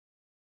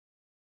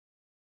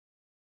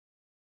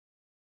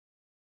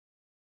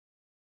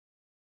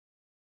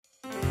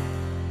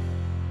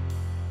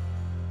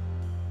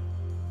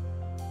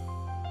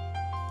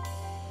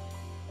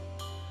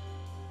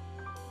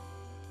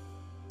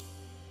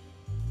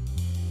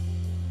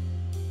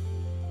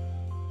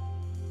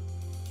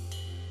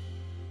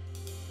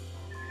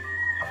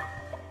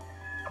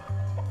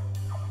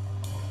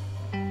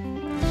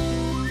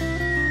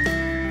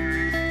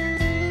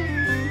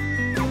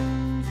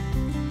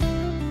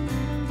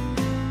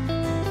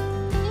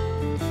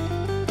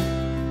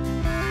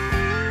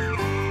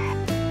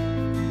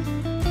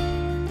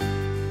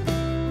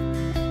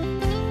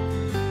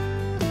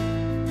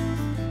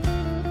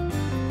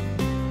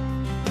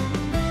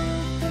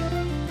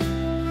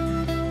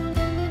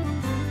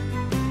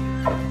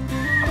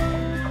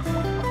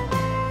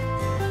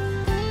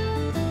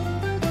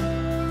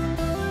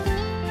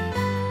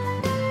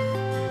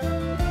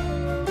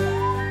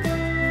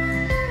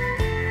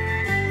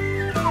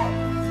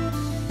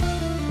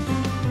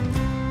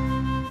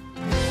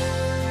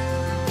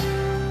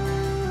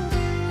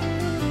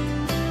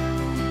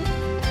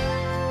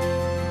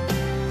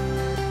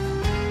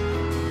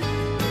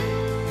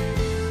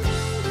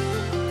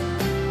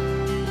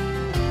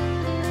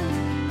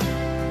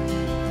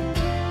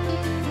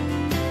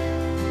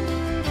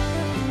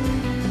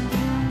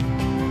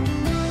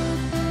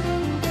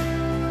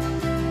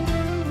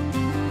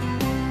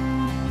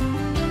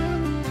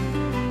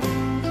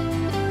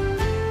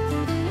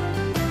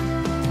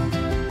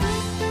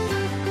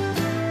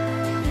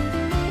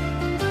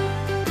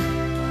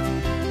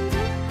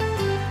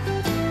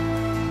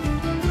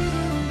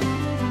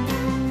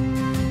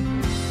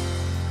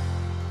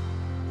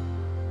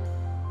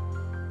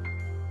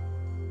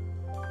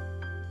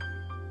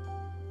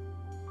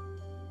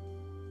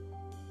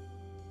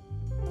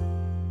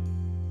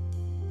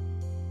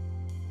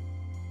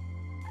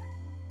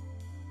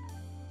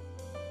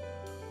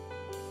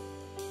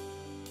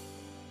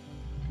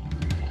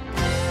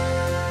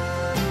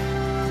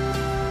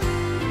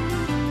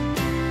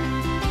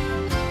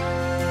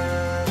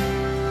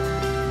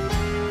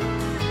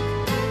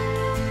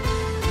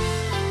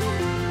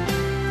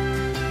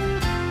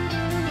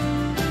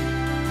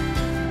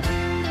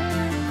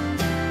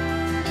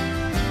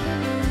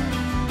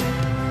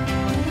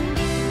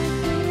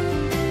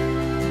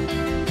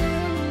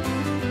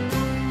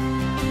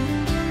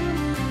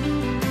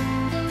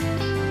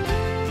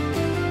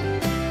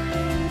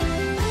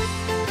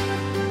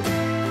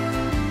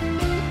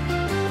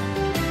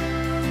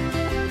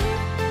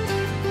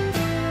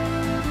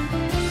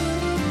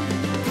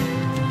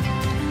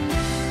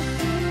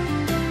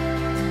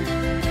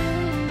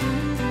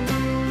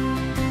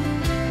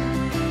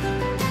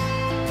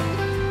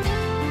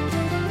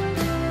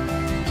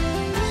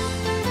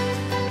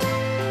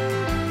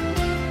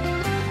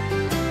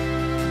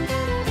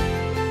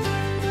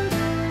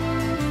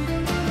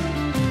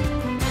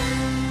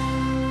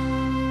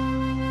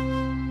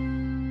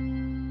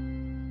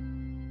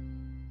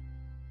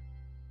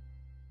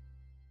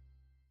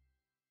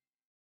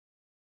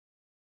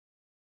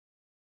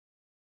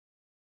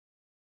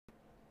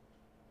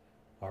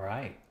All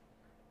right.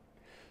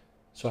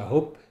 So I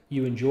hope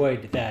you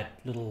enjoyed that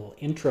little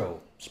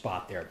intro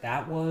spot there.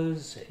 That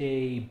was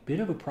a bit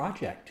of a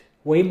project,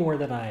 way more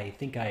than I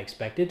think I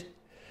expected.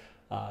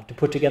 To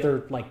put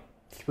together like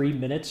 3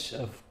 minutes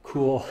of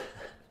cool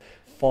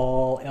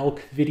fall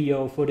elk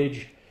video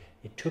footage,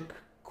 it took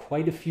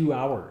quite a few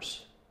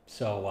hours.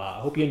 So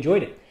I hope you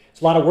enjoyed it. It's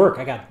a lot of work.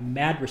 I got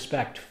mad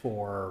respect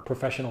for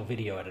professional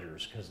video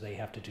editors because they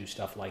have to do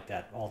stuff like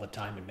that all the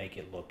time and make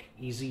it look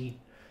easy.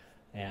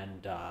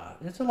 And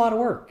it's a lot of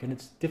work, and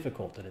it's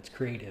difficult, and it's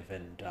creative,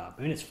 and I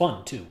mean, it's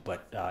fun too.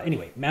 But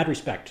anyway, mad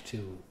respect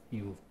to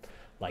you,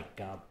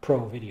 like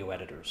pro video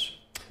editors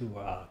who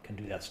can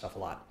do that stuff a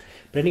lot.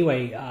 But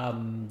anyway,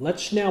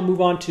 let's now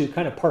move on to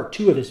kind of part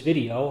 2 of this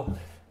video.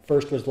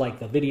 First was like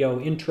the video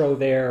intro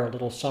there, a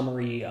little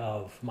summary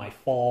of my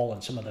fall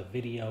and some of the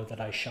video that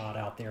I shot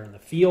out there in the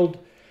field.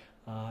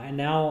 And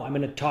now I'm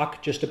going to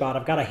talk just about,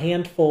 I've got a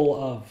handful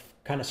of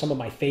kind of some of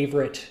my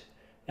favorite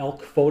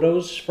elk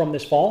photos from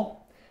this fall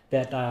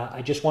that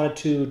I just wanted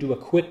to do a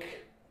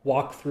quick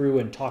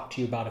walkthrough and talk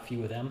to you about a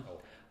few of them.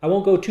 I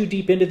won't go too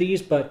deep into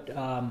these, but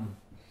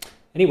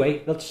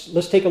anyway,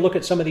 let's take a look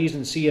at some of these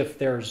and see if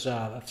there's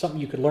something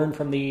you could learn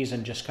from these,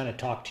 and just kind of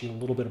talk to you a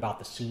little bit about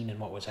the scene and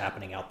what was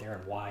happening out there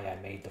and why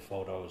I made the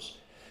photos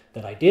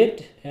that I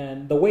did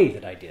and the way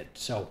that I did.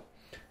 So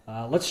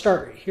let's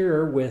start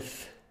here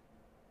with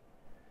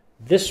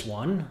this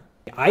one.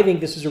 I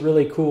think this is a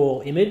really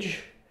cool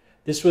image.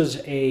 This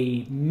was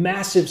a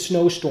massive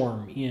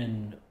snowstorm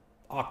in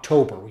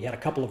October. We had a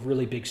couple of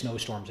really big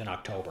snowstorms in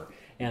October,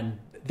 and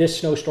this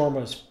snowstorm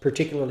was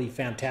particularly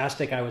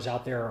fantastic. I was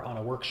out there on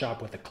a workshop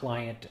with a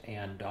client,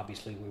 and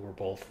obviously we were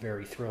both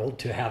very thrilled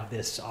to have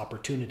this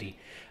opportunity.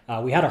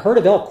 We had a herd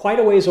of elk quite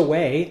a ways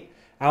away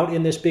out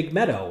in this big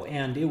meadow,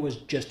 and it was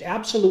just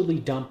absolutely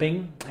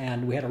dumping,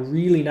 and we had a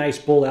really nice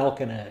bull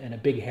elk and a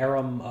big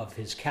harem of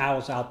his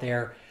cows out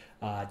there,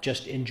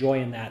 just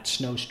enjoying that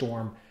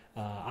snowstorm.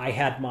 I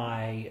had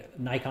my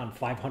Nikon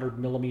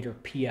 500mm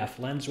PF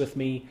lens with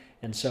me,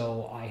 and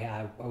so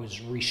I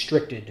was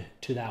restricted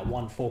to that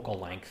one focal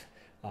length.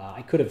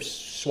 I could have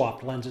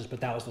swapped lenses, but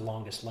that was the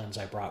longest lens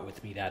I brought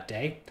with me that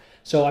day.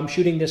 So I'm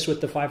shooting this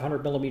with the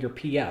 500mm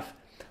PF.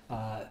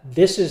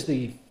 This is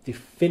the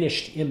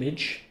finished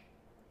image,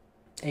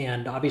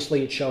 and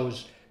obviously it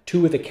shows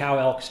 2 of the cow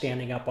elk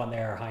standing up on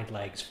their hind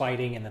legs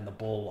fighting, and then the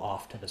bull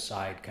off to the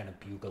side kind of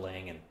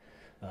bugling and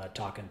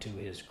talking to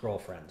his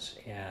girlfriends.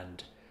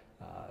 And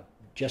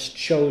just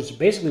shows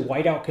basically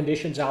whiteout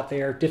conditions out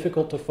there,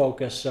 difficult to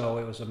focus, so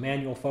it was a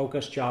manual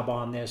focus job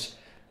on this,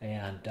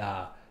 and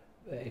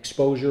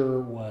exposure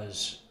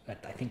was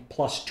at, I think,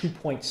 plus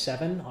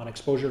 2.7 on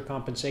exposure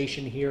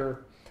compensation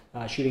here,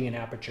 shooting in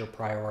aperture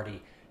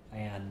priority,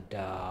 and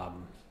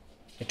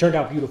it turned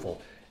out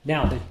beautiful.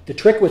 Now, the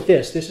trick with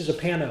this is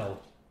a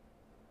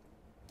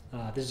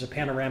this is a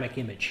panoramic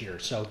image here,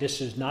 so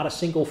this is not a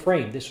single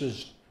frame. This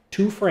was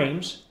 2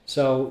 frames.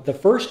 So the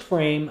first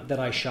frame that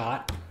I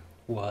shot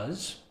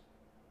was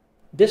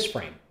this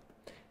frame.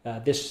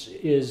 This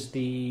is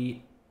the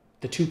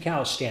 2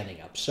 cows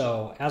standing up.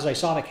 So as I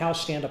saw the cows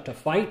stand up to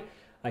fight,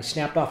 I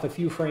snapped off a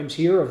few frames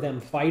here of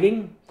them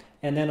fighting,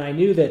 and then I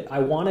knew that I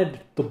wanted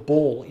the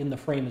bull in the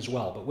frame as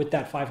well. But with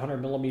that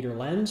 500mm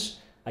lens,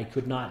 I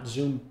could not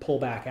pull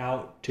back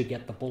out to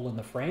get the bull in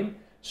the frame.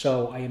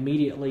 So I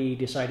immediately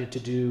decided to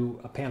do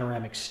a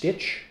panoramic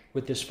stitch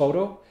with this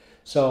photo.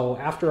 So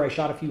after I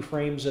shot a few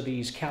frames of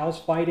these cows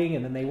fighting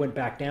and then they went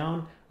back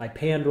down, I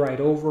panned right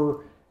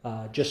over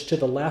just to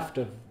the left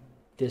of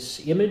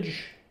this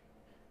image.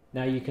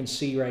 Now you can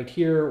see right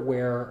here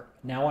where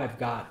now I've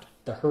got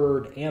the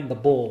herd and the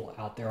bull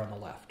out there on the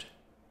left.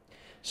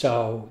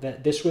 So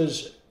this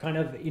was kind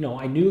of,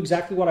 I knew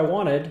exactly what I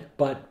wanted,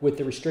 but with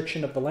the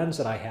restriction of the lens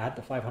that I had,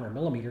 the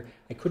 500mm,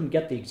 I couldn't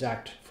get the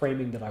exact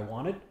framing that I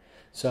wanted.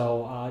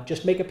 So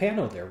just make a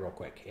pano there real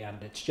quick,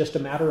 and it's just a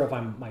matter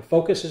of my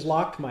focus is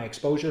locked, my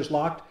exposure is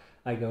locked.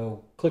 I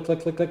go click, click,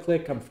 click, click,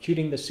 click. I'm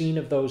shooting the scene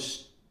of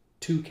those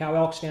 2 cow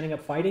elk standing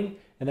up fighting,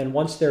 and then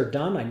once they're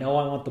done, I know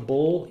I want the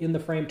bull in the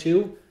frame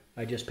too.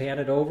 I just pan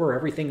it over,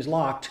 everything's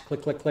locked,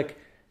 click, click, click,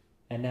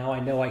 and now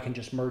I know I can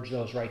just merge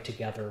those right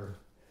together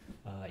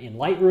in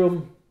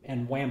Lightroom,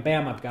 and wham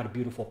bam, I've got a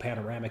beautiful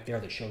panoramic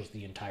there that shows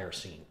the entire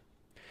scene.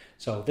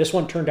 So this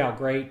one turned out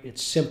great.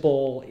 It's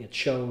simple. It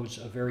shows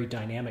a very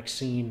dynamic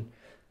scene.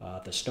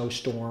 The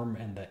snowstorm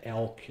and the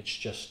elk. It's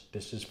just,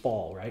 this is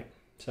fall, right?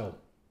 So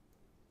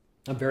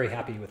I'm very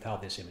happy with how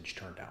this image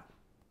turned out.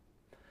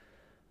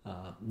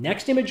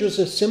 Next image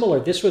was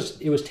similar.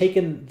 It was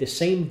taken the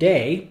same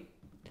day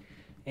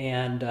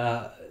and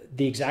the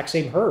exact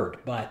same herd,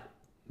 but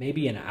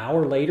maybe an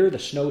hour later the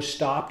snow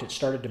stopped. It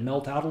started to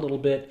melt out a little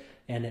bit,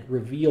 and it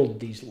revealed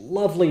these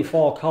lovely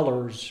fall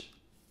colors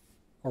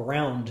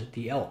around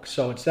the elk.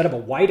 So instead of a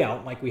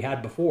whiteout like we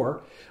had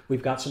before,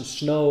 we've got some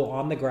snow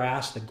on the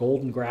grass, the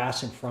golden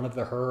grass in front of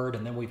the herd,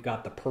 and then we've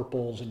got the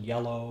purples and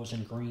yellows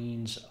and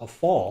greens of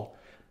fall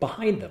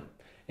behind them.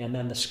 And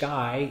then the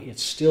sky,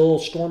 it's still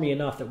stormy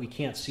enough that we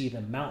can't see the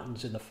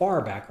mountains in the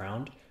far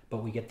background,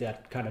 but we get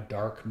that kind of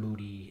dark,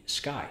 moody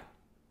sky.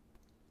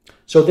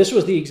 So this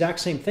was the exact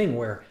same thing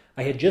where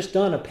I had just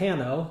done a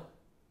pano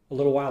a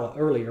little while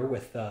earlier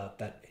with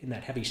in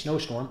that heavy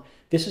snowstorm.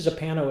 This is a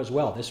pano as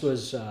well. This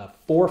was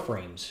 4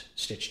 frames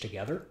stitched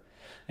together.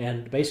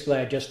 And basically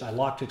I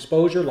locked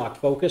exposure, locked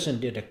focus, and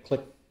did a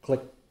click,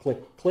 click,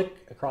 click, click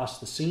across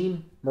the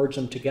scene, merged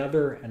them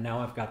together, and now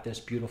I've got this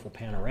beautiful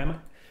panoramic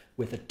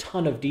with a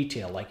ton of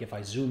detail. Like if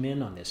I zoom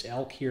in on this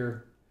elk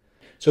here,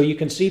 so you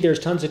can see there's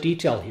tons of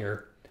detail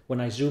here.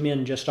 When I zoom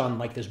in just on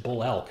like this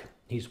bull elk,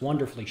 he's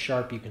wonderfully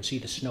sharp. You can see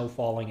the snow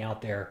falling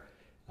out there.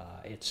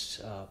 It's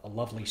a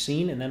lovely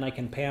scene. And then I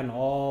can pan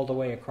all the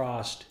way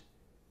across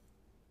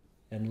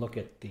and look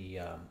at the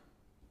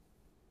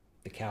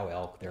cow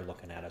elk. They're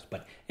looking at us.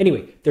 But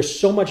anyway, there's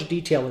so much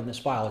detail in this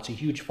file. It's a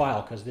huge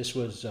file because this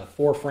was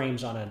 4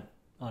 frames on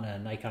a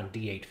Nikon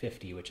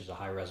D850, which is a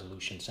high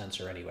resolution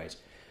sensor anyways.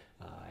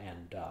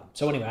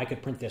 So anyway, I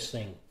could print this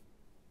thing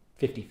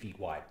 50 feet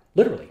wide,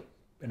 literally,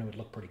 and it would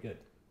look pretty good.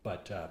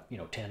 But,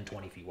 10,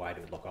 20 feet wide,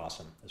 it would look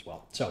awesome as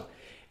well. So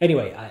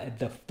anyway,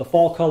 the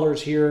fall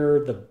colors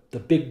here, the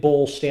big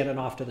bull standing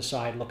off to the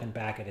side looking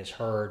back at his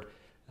herd,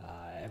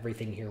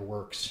 everything here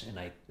works, and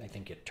I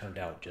think it turned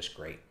out just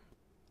great.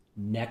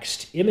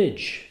 Next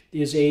image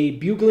is a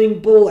bugling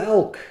bull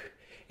elk,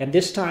 and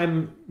this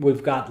time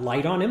we've got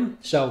light on him.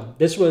 So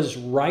this was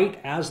right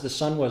as the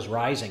sun was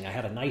rising. I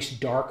had a nice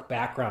dark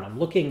background. I'm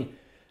looking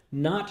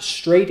not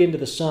straight into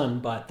the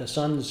sun, but the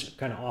sun's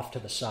kind of off to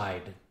the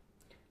side.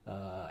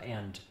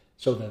 And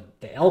so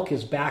the elk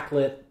is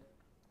backlit,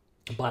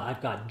 but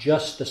I've got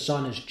the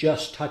sun is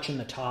just touching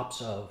the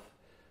tops of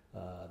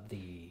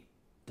the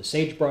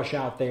sagebrush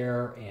out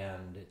there,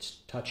 and it's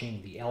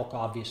touching the elk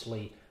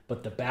obviously,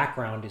 but the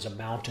background is a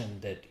mountain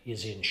that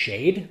is in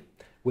shade,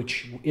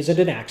 which isn't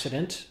an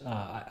accident.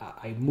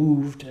 I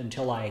moved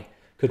until I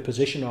could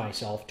position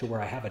myself to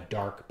where I have a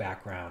dark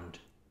background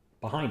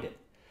behind it.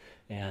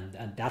 And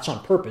that's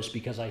on purpose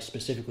because I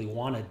specifically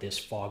wanted this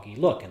foggy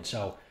look. And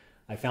so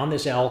I found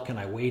this elk and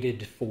I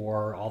waited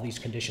for all these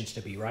conditions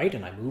to be right,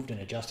 and I moved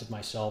and adjusted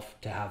myself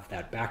to have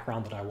that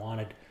background that I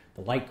wanted.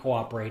 The light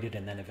cooperated,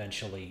 and then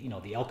eventually,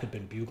 the elk had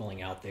been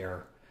bugling out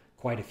there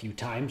quite a few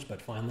times,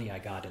 but finally I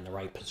got in the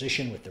right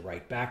position with the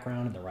right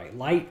background and the right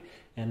light,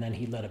 and then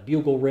he let a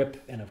bugle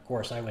rip, and of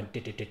course I went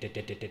dit dit dit dit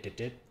dit dit dit dit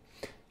dit.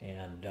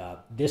 And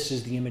this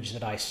is the image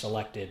that I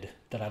selected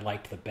that I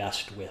liked the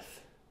best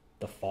with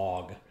the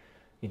fog.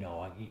 You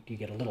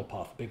get a little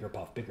puff, bigger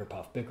puff, bigger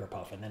puff, bigger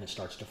puff, and then it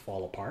starts to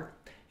fall apart.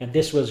 And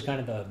this was kind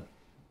of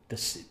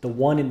the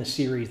one in the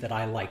series that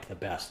I liked the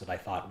best, that I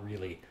thought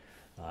really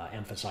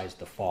emphasized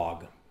the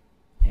fog.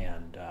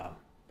 And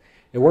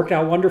it worked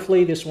out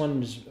wonderfully. This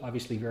one's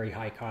obviously very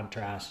high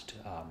contrast,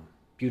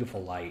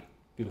 beautiful light,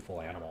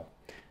 beautiful animal,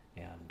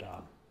 and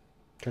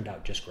turned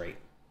out just great.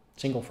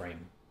 Single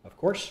frame, of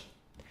course.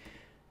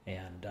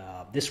 And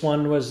this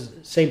one was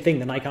same thing,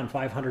 the Nikon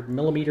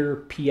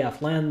 500mm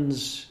PF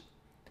lens,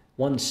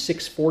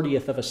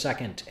 1/640th of a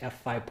second,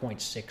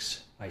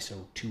 f5.6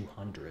 ISO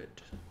 200.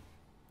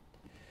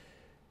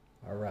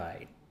 All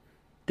right.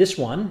 This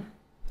one,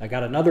 I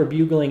got another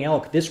bugling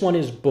elk. This one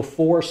is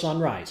before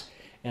sunrise.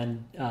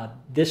 And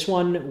this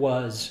one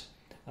was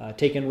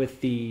taken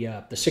with the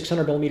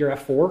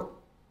 600mm f4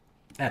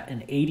 at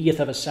an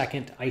 80th of a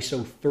second,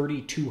 ISO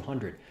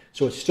 3200.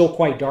 So it's still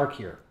quite dark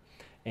here.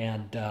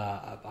 And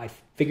I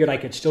figured I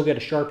could still get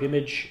a sharp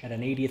image at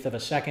an 80th of a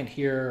second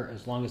here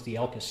as long as the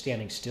elk is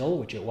standing still,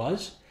 which it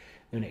was.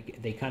 And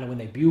they kind of, when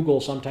they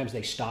bugle, sometimes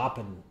they stop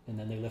and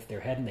then they lift their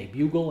head and they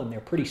bugle, and they're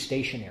pretty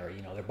stationary.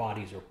 Their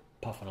bodies are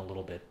puffing a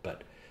little bit.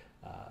 But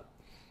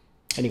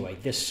anyway,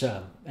 this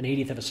an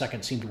 80th of a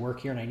second seemed to work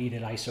here, and I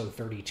needed ISO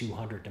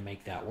 3200 to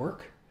make that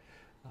work.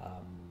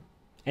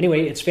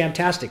 Anyway, it's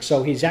fantastic.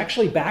 So he's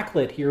actually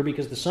backlit here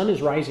because the sun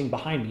is rising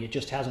behind me. It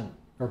just hasn't,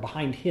 or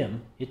behind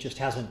him, it just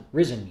hasn't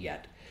risen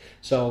yet.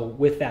 So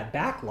with that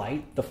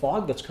backlight, the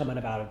fog that's coming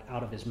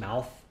out of his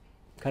mouth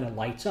kind of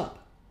lights up.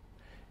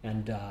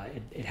 And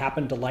it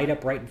happened to light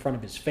up right in front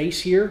of his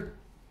face here.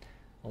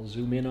 I'll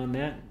zoom in on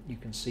that. You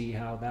can see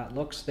how that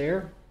looks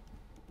there.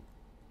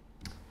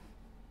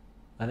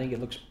 I think it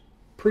looks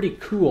pretty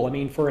cool. I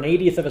mean, for an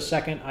 80th of a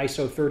second,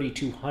 ISO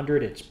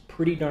 3200, it's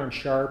pretty darn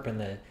sharp,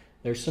 and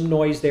there's some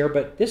noise there,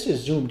 but this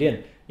is zoomed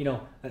in.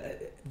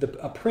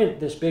 A print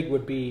this big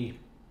would be,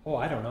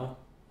 I don't know,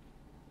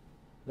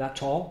 that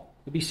tall?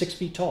 It would be 6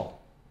 feet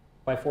tall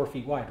by 4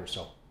 feet wide or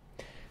so.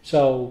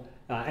 So,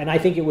 and I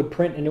think it would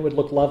print and it would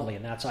look lovely,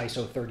 and that's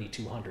ISO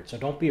 3200. So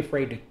don't be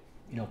afraid to,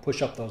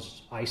 push up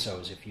those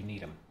ISOs if you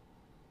need them.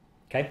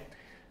 Okay?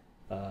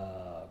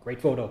 Great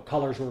photo.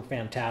 Colors were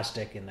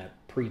fantastic in that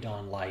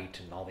pre-dawn light,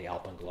 and all the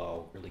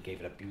alpenglow really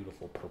gave it a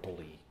beautiful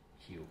purpley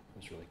hue. It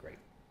was really great.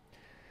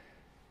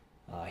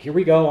 Here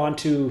we go on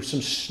to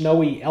some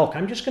snowy elk.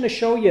 I'm just going to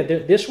show you,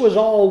 this was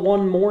all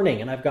one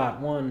morning, and I've got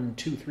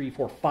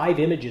 5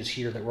 images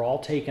here that were all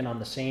taken on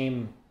the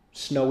same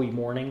snowy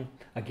morning,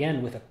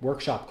 again with a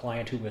workshop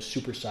client who was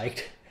super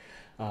psyched.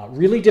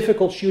 Really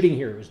difficult shooting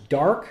here. It was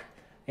dark,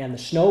 and the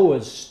snow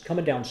was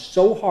coming down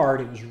so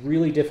hard it was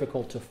really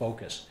difficult to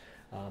focus.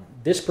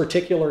 This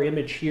particular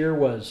image here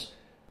was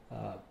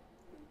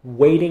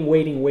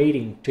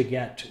waiting to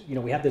get,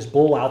 we have this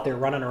bull out there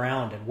running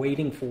around and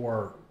waiting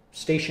for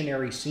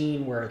stationary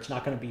scene where it's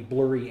not going to be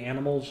blurry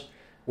animals,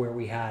 where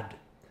we had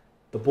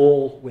the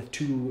bull with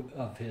two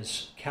of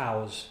his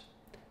cows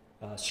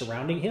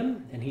surrounding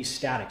him, and he's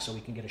static, so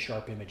we can get a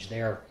sharp image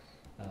there.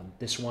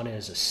 This one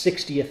is a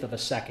 60th of a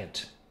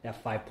second,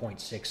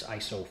 f5.6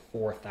 ISO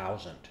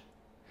 4000.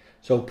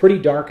 So pretty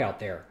dark out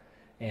there,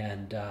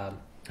 and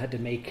had to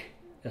make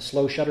a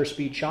slow shutter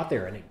speed shot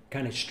there, and it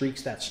kind of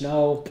streaks that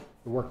snow.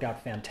 It worked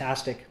out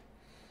fantastic.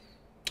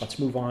 Let's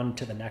move on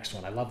to the next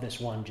one. I love this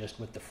one just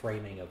with the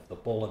framing of the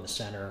bull in the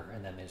center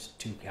and then his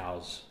two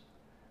cows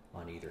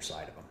on either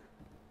side of him.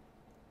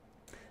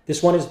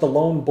 This one is the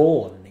lone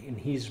bull, and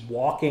he's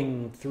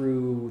walking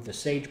through the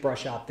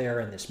sagebrush out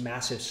there in this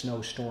massive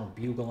snowstorm,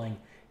 bugling.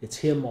 It's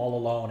him all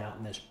alone out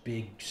in this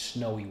big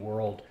snowy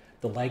world.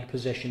 The leg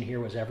position here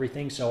was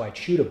everything, so I'd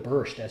shoot a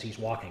burst as he's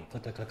walking,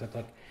 click, click, click, click,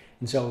 click.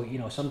 And so,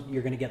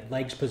 you're going to get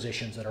legs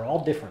positions that are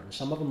all different.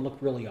 Some of them look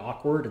really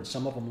awkward, and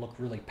some of them look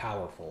really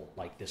powerful,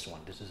 like this one.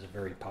 This is a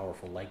very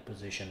powerful leg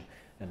position,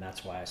 and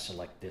that's why I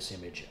select this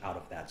image out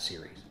of that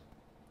series.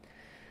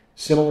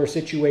 Similar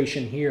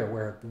situation here,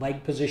 where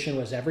leg position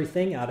was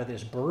everything out of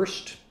this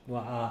burst.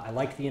 I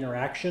like the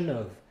interaction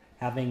of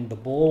having the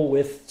bull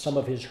with some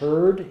of his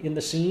herd in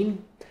the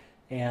scene,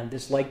 and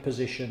this leg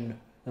position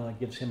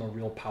gives him a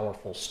real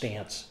powerful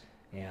stance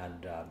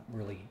and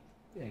really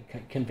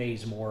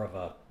conveys more of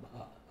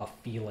a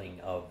feeling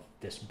of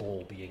this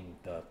bull being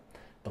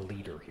the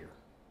leader here.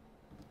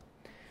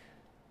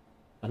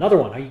 Another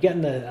one, are you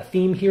getting a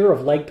theme here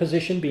of leg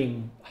position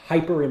being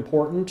hyper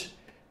important?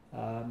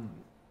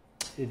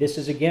 This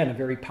is, again, a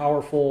very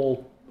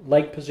powerful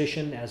leg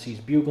position as he's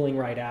bugling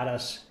right at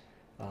us.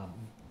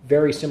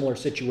 Very similar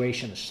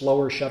situation, a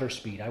slower shutter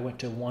speed. I went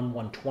to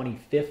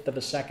 1/125th of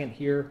a second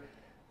here,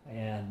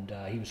 and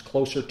he was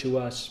closer to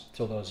us,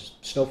 so those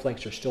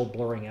snowflakes are still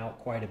blurring out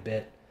quite a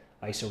bit.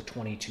 ISO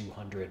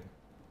 2200,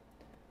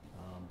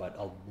 but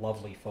a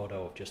lovely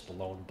photo of just the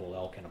lone bull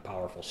elk in a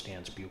powerful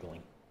stance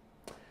bugling.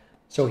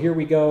 So here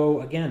we go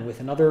again with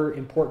another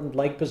important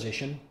leg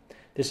position.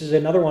 This is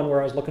another one where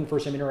I was looking for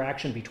some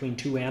interaction between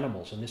two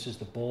animals, and this is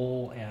the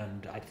bull,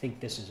 and I think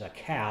this is a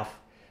calf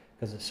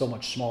because it's so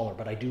much smaller,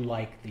 but I do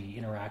like the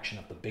interaction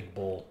of the big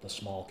bull, the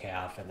small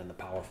calf, and then the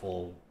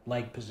powerful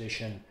leg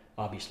position.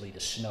 Obviously the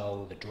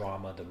snow, the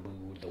drama, the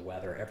mood, the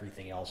weather,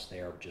 everything else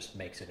there just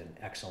makes it an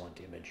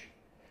excellent image.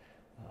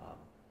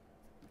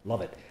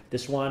 Love it.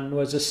 This one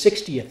was a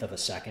 60th of a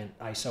second,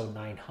 ISO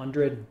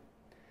 900,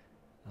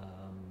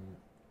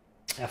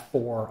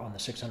 f4 on the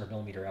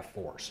 600mm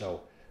f4.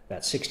 So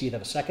that 60th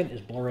of a second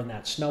is blurring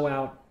that snow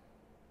out.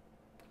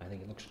 I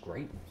think it looks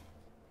great.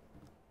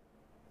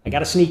 I got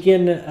to sneak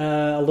in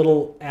a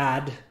little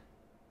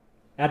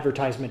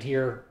advertisement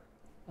here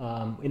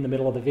in the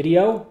middle of the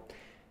video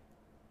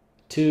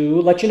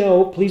to let you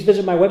know, please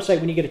visit my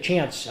website when you get a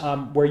chance,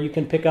 where you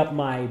can pick up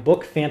my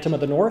book, Phantom of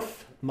the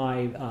North,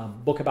 my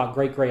book about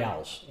great gray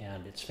owls.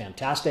 And it's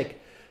fantastic,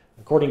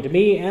 according to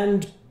me,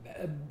 and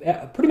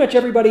pretty much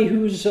everybody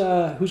who's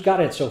got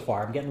it so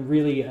far. I'm getting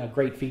really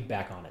great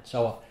feedback on it.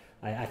 So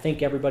I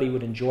think everybody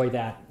would enjoy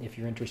that if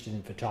you're interested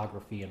in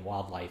photography and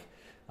wildlife.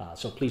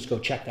 So please go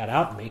check that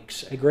out. It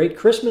makes a great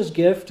Christmas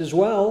gift as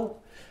well.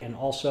 And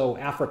also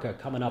Africa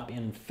coming up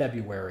in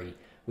February.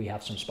 We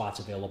have some spots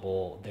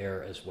available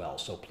there as well.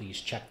 So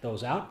please check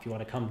those out if you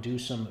want to come do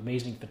some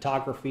amazing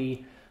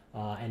photography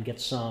and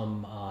get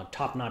some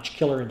top-notch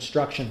killer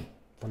instruction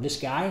from this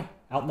guy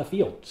out in the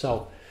field.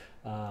 So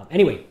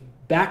anyway,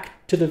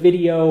 back to the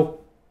video.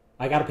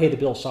 I got to pay the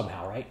bill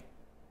somehow, right?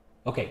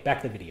 Okay,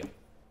 back to the video.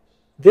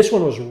 This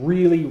one was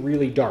really,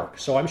 really dark.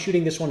 So I'm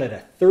shooting this one at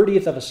a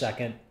 30th of a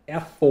second,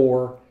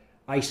 f4,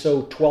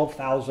 ISO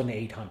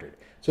 12,800.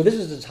 So this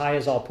is as high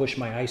as I'll push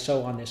my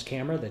ISO on this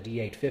camera, the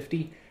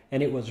D850.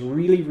 And it was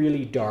really,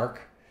 really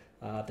dark.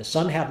 The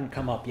sun hadn't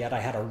come up yet. I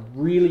had a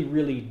really,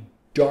 really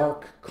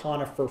dark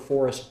conifer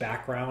forest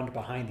background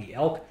behind the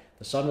elk.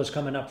 The sun was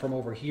coming up from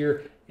over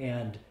here,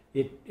 and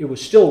it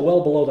was still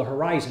well below the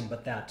horizon,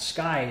 but that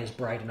sky is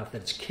bright enough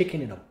that it's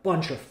kicking in a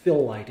bunch of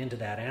fill light into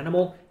that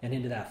animal and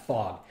into that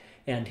fog.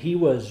 And he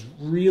was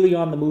really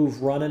on the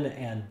move, running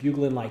and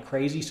bugling like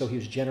crazy, so he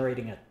was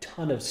generating a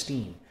ton of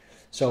steam.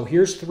 So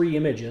here's 3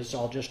 images.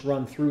 I'll just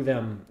run through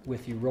them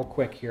with you real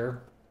quick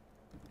here.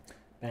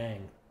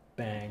 Bang,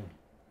 bang,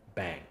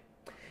 bang.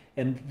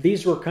 And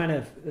these were kind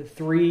of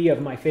 3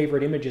 of my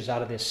favorite images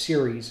out of this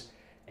series.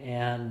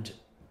 And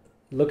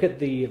look at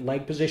the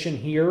leg position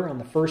here on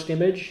the first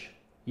image.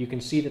 You can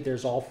see that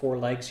there's all 4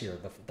 legs here.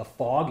 The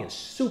fog is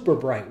super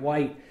bright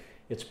white.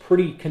 It's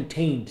pretty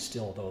contained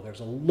still, though.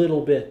 There's a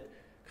little bit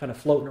kind of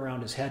floating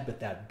around his head, but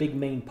that big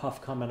main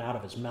puff coming out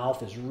of his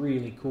mouth is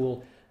really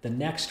cool. The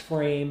next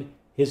frame,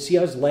 see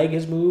how his leg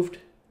has moved?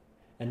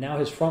 And now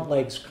his front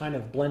legs kind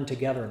of blend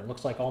together, and it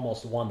looks like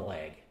almost one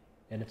leg.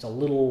 And it's a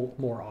little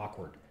more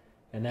awkward.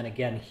 And then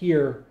again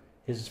here,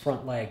 his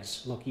front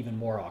legs look even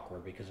more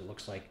awkward because it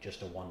looks like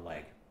just a one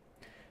leg.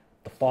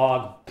 The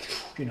fog,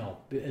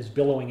 is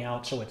billowing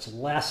out, so it's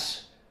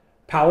less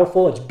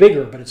powerful. It's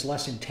bigger, but it's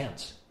less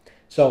intense.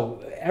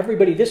 So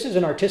everybody, this is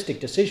an artistic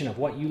decision of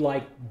what you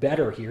like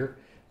better here.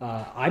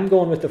 I'm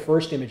going with the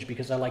first image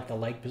because I like the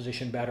leg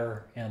position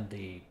better, and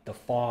the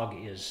fog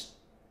is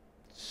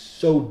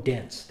so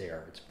dense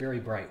there. It's very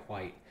bright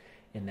white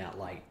in that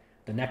light.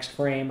 The next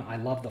frame, I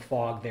love the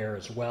fog there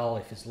as well.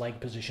 If his leg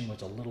position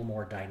was a little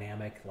more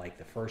dynamic, like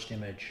the first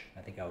image,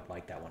 I think I would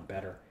like that one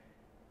better.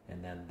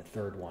 And then the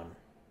third one,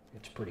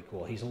 it's pretty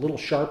cool. He's a little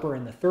sharper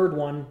in the third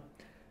one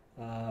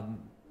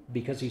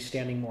because he's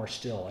standing more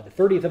still. At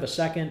the 30th of a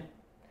second,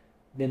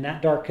 in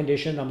that dark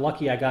condition, I'm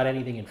lucky I got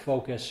anything in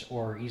focus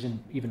or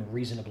even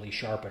reasonably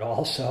sharp at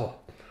all. So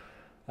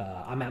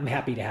I'm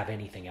happy to have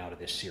anything out of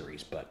this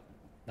series, but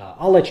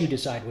I'll let you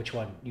decide which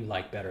one you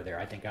like better there.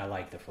 I think I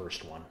like the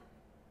first one.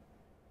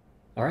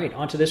 All right,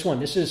 on to this one.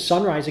 This is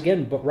sunrise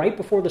again, but right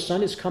before the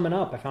sun is coming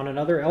up. I found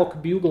another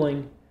elk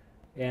bugling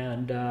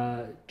and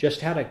just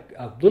had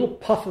a little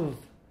puff of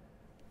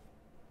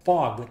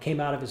fog that came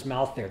out of his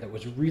mouth there that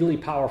was really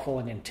powerful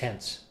and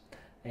intense.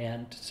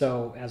 And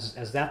so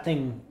as that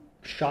thing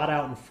shot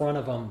out in front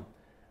of him,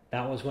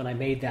 that was when I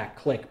made that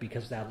click,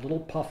 because that little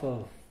puff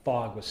of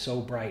fog was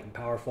so bright and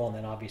powerful. And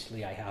then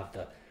obviously I have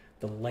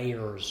the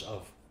layers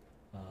of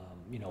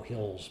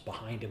hills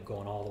behind him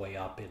going all the way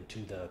up into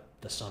the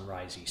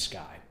sunrisey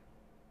sky.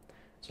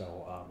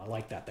 So I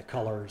like that, the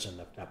colors and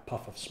that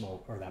puff of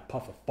smoke, or that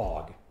puff of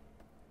fog.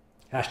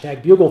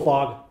 Hashtag bugle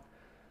fog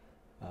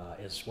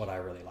is what I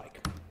really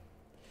like.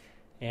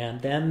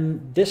 And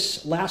then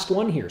this last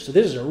one here. So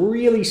this is a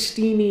really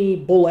steamy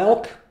bull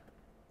elk.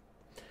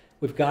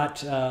 We've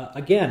got,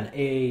 again,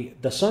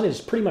 the sun is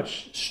pretty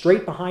much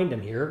straight behind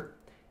him here.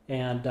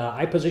 And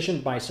I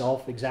positioned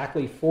myself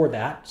exactly for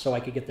that, so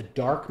I could get the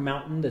dark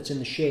mountain that's in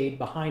the shade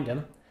behind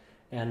him.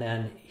 And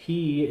then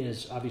he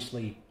is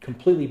obviously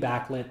completely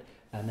backlit.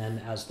 And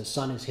then as the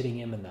sun is hitting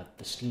him and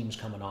the steam's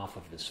coming off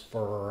of his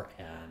fur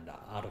and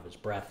out of his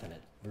breath, and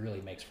it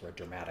really makes for a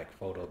dramatic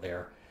photo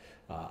there.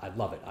 I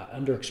love it. I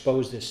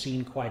underexposed this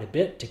scene quite a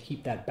bit to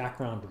keep that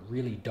background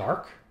really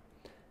dark.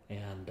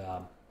 And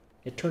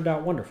it turned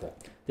out wonderful.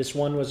 This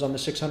one was on the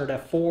 600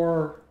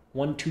 f4.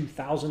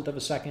 1/2000th of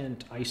a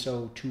second,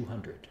 ISO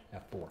 200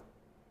 f4.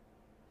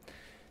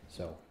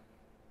 So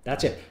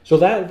that's it. So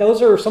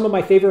those are some of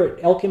my favorite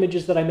elk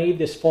images that I made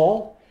this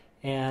fall,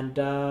 and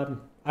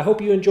I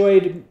hope you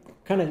enjoyed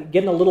kind of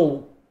getting a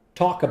little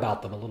talk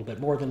about them a little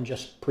bit more than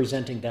just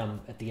presenting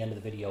them at the end of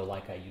the video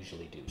like I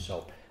usually do. So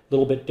a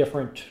little bit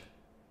different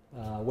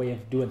way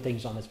of doing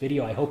things on this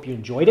video. I hope you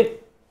enjoyed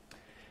it,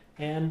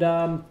 and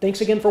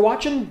thanks again for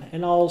watching,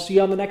 and I'll see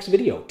you on the next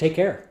video. Take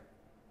care.